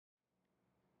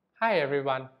Hi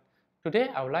everyone, today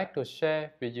I would like to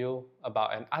share with you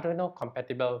about an Arduino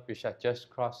compatible which has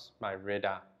just crossed my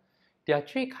radar. There are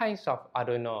three kinds of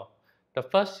Arduino. The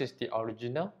first is the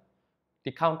original,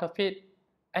 the counterfeit,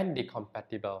 and the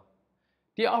compatible.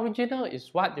 The original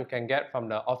is what you can get from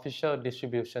the official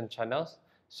distribution channels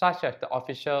such as the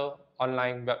official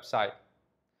online website.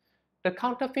 The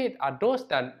counterfeit are those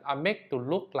that are made to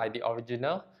look like the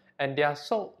original and they are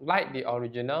sold like the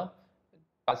original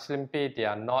but simply they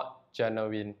are not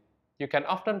genuine. You can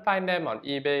often find them on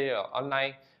eBay or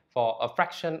online for a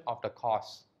fraction of the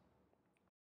cost.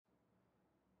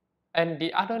 And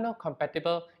the Arduino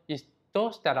compatible is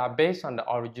those that are based on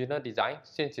the original design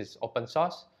since it's open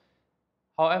source.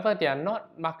 However, they are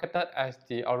not marketed as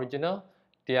the original.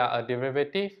 They are a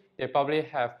derivative. They probably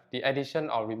have the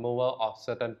addition or removal of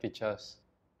certain features.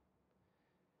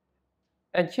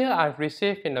 And here I've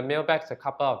received in the mailbox a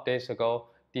couple of days ago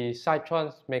the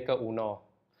Cytron Maker Uno.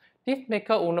 This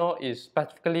Maker Uno is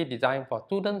specifically designed for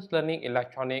students learning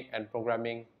electronics and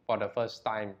programming for the first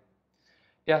time.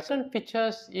 There are certain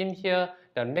features in here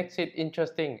that makes it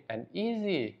interesting and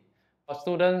easy for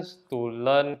students to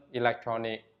learn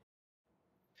electronics.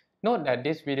 Note that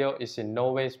this video is in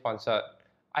no way sponsored.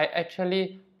 I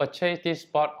actually purchased this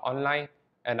board online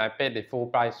and I paid the full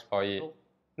price for it.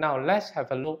 Now let's have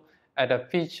a look at the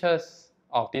features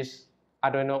of this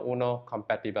Arduino Uno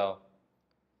compatible.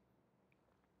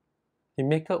 The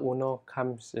Maker Uno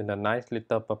comes in a nice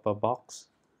little purple box.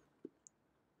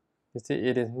 You see,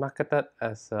 it is marketed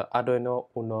as Arduino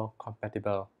Uno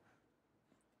compatible.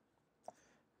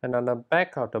 And on the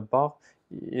back of the box,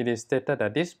 it is stated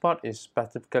that this board is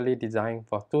specifically designed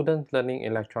for students learning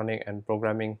electronics and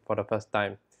programming for the first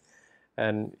time.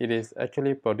 And it is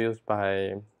actually produced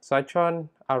by Cytron,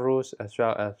 Arus, as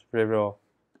well as Breakout,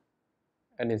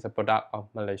 and is a product of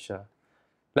Malaysia.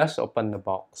 Let's open the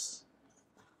box.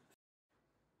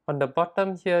 On the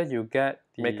bottom here, you get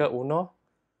the Maker Uno,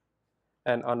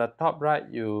 and on the top right,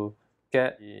 you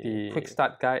get the quick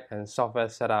start guide and software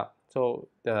setup. So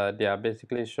they are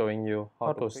basically showing you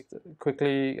how to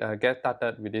quickly get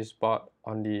started with this board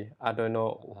on the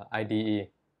Arduino IDE.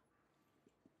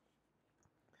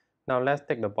 Now let's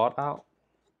take the board out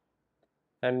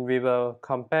and we will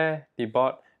compare the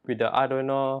board with the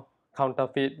Arduino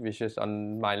counterfeit, which is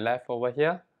on my left over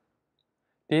here.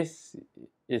 This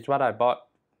is what I bought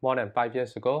more than 5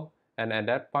 years ago, and at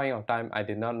that point of time I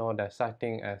did not know there's such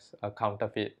thing as a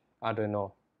counterfeit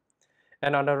Arduino.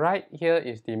 And on the right here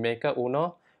is the Maker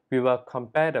Uno. We will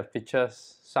compare the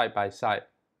features side by side.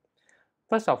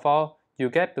 First of all, you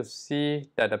get to see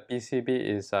that the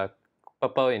PCB is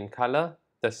purple in color.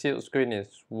 The silk screen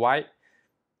is white.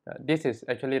 This is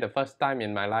actually the first time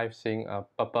in my life seeing a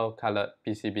purple colored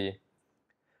PCB.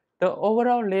 The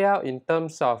overall layout in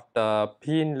terms of the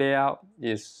pin layout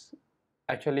is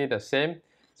actually the same.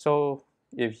 So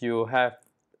if you have,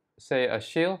 say, a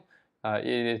shield, it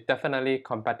is definitely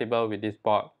compatible with this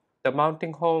board. The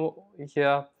mounting hole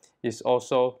here is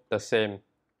also the same.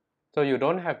 So you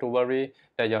don't have to worry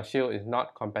that your shield is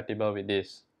not compatible with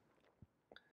this.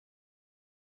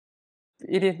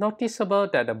 It is noticeable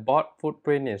that the board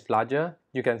footprint is larger.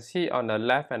 You can see on the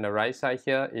left and the right side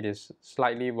here, it is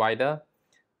slightly wider.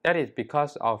 That is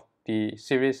because of the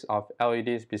series of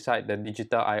LEDs beside the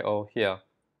digital I/O here.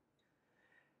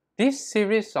 This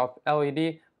series of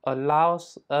LED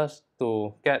allows us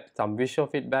to get some visual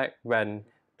feedback when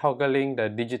toggling the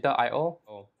digital I/O.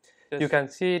 You can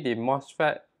see the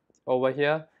MOSFET over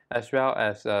here as well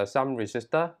as some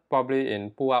resistor, probably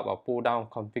in pull up or pull down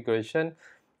configuration,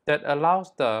 that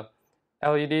allows the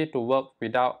LED to work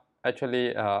without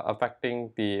actually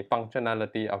affecting the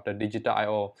functionality of the digital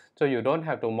I/O. So you don't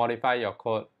have to modify your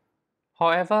code.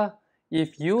 However,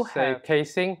 if you have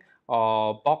casing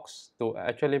or box to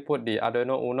actually put the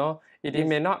Arduino Uno, it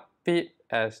may not fit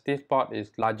as this board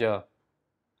is larger.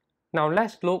 Now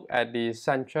let's look at the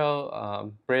central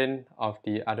brain of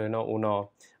the Arduino Uno.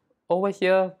 Over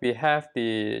here we have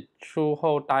the through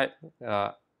hole type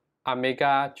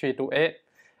Amiga 328,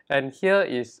 and here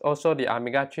is also the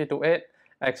Amiga 328,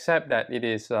 except that it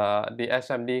is the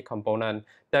SMD component.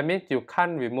 That means you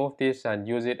can't remove this and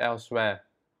use it elsewhere.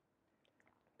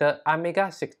 The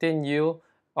Amiga 16U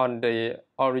on the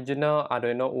original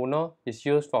Arduino Uno is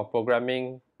used for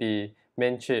programming the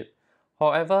main chip.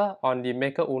 However, on the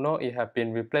Maker Uno, it has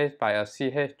been replaced by a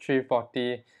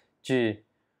CH340G.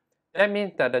 That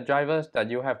means that the drivers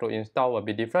that you have to install will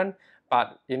be different,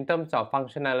 but in terms of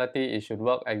functionality, it should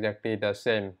work exactly the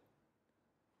same.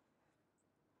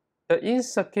 The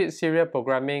in-circuit serial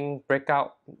programming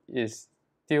Breakout is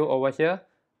still over here,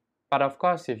 but of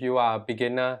course, if you are a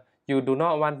beginner, you do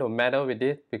not want to meddle with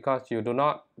it because you do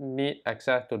not need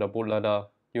access to the bootloader.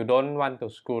 You don't want to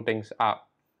screw things up.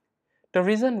 The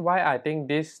reason why I think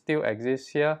this still exists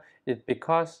here is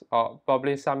because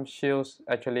probably some shields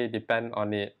actually depend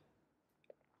on it.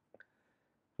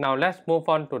 Now let's move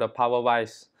on to the power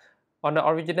wise. On the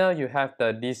original, you have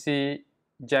the DC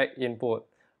jack input,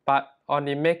 but on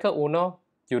the Maker Uno,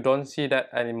 you don't see that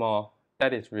anymore.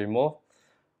 That is removed.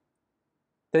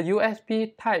 The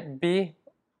USB Type B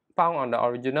found on the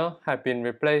original have been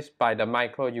replaced by the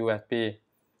micro USB.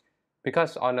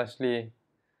 Because honestly,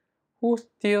 who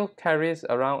still carries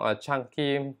around a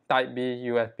chunky Type B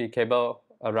USB cable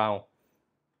around?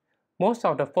 Most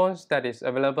of the phones that is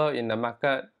available in the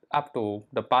market up to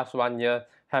the past 1 year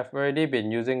have already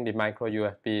been using the micro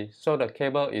USB, so the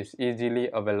cable is easily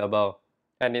available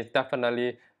and it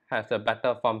definitely has a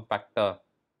better form factor.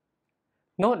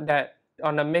 Note that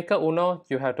on the Maker Uno,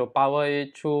 you have to power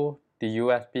it through the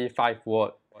USB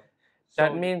 5V.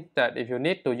 That means that if you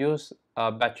need to use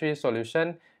a battery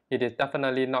solution, it is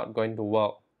definitely not going to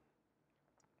work.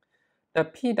 The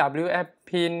PWM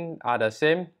pins are the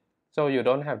same, so you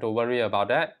don't have to worry about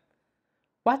that.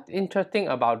 What's interesting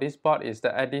about this board is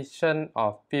the addition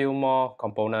of few more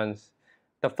components.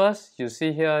 The first, you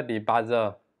see here the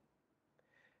buzzer.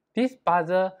 This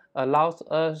buzzer allows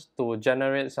us to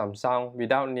generate some sound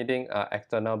without needing an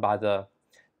external buzzer.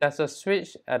 There's a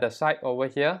switch at the side over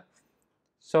here,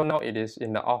 so now it is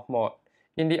in the off mode.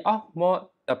 In the off mode,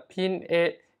 the pin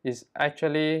 8 is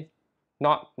actually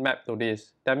not mapped to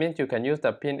this. That means you can use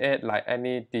the pin 8 like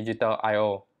any digital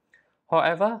I/O.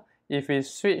 However, if we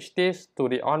switch this to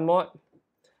the on mode,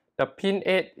 the pin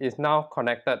 8 is now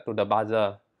connected to the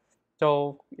buzzer.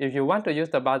 So if you want to use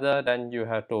the buzzer, then you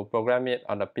have to program it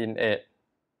on the pin 8.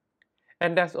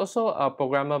 And there's also a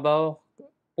programmable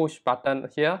push button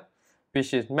here,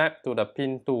 which is mapped to the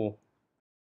pin 2.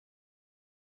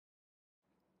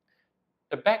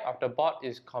 The back of the board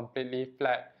is completely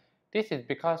flat. This is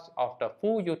because of the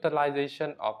full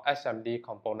utilization of SMD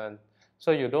components,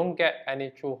 so you don't get any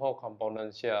through-hole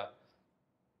components here.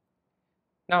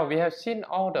 Now we have seen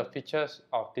all the features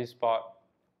of this board.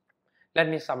 Let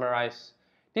me summarize.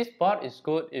 This board is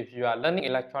good if you are learning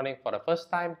electronics for the first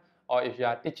time or if you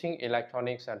are teaching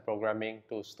electronics and programming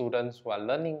to students who are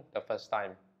learning the first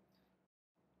time.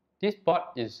 This board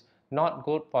is not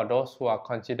good for those who are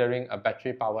considering a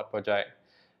battery-powered project.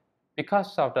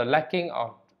 Because of the lacking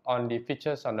on the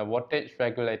features on the voltage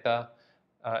regulator,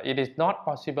 it is not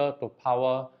possible to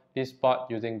power this board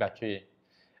using battery.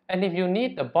 And if you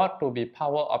need the board to be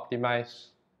power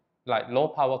optimized, like low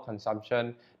power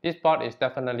consumption, this board is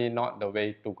definitely not the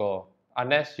way to go,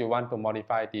 unless you want to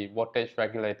modify the voltage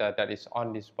regulator that is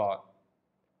on this board.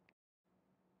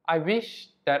 I wish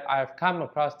that I have come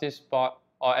across this board,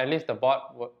 or at least the board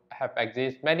would have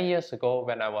existed many years ago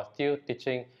when I was still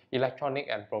teaching electronics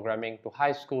and programming to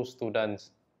high school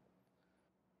students.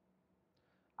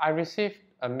 I received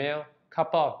a mail a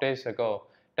couple of days ago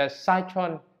that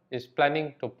Cytron is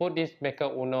planning to put this Maker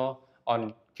Uno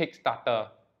on Kickstarter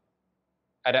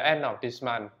at the end of this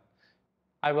month.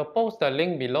 I will post the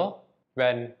link below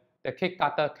when the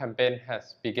Kickstarter campaign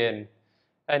has begun.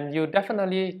 And you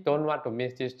definitely don't want to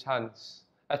miss this chance.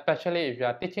 Especially if you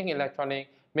are teaching electronics,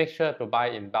 make sure to buy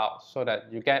in bulk so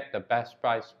that you get the best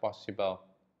price possible.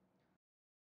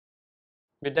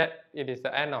 With that, it is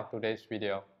the end of today's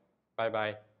video. Bye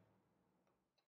bye.